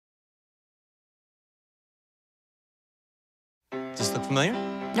Does this look familiar?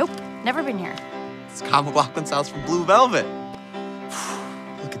 Nope, never been here. It's Kyle MacLachlan's house from Blue Velvet.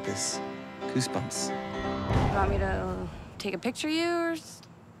 Look at this. Goosebumps. You want me to take a picture of you or?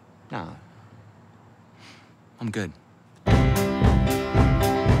 Nah. I'm good.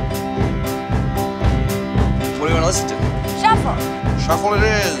 What do you want to listen to? Shuffle. Shuffle it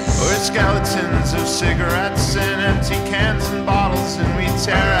is. We're skeletons of cigarettes and empty cans and bottles, and we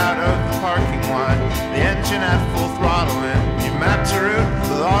tear out of the parking lot. The engine at full throttle, and we mapped a route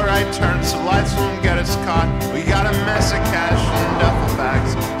with all right turns, so lights won't get us caught. We got a mess of cash and duffel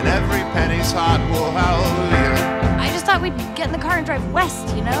bags, and every penny's hot. Well, hallelujah. I just thought we'd get in the car and drive west,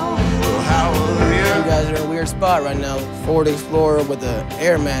 you know? Well, hallelujah. You guys are in a weird spot right now. Ford Explorer with an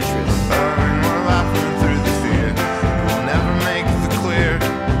air mattress. And we're laughing through the fear. We'll never make the clear.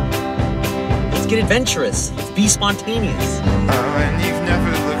 Let's get adventurous. Let's be spontaneous. Oh, and you've never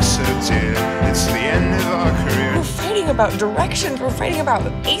looked so dear. It's the end of our career. We're fighting about directions. We're fighting about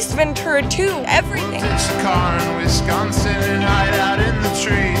Ace Ventura 2, everything. It's a car in Wisconsin and hide out in the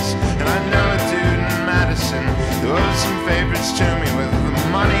trees. And I know a dude in Madison who owes some favors to me. With the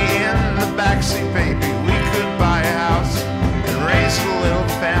money in the backseat, baby, we could buy a house and raise a little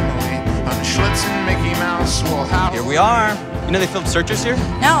family on Schlitz and Mickey Mouse. Well, how Here we are. You know they filmed Searchers here?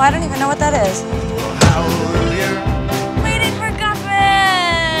 No, I don't even know what that is. Well, hallelujah. Waiting for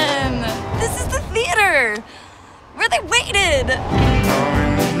Guffin! This is the theater! Where they waited! Oh,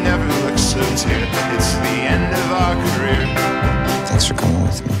 and you've never looked so dear. It's the end of our career. Thanks for coming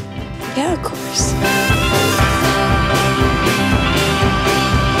with me. Yeah, of course.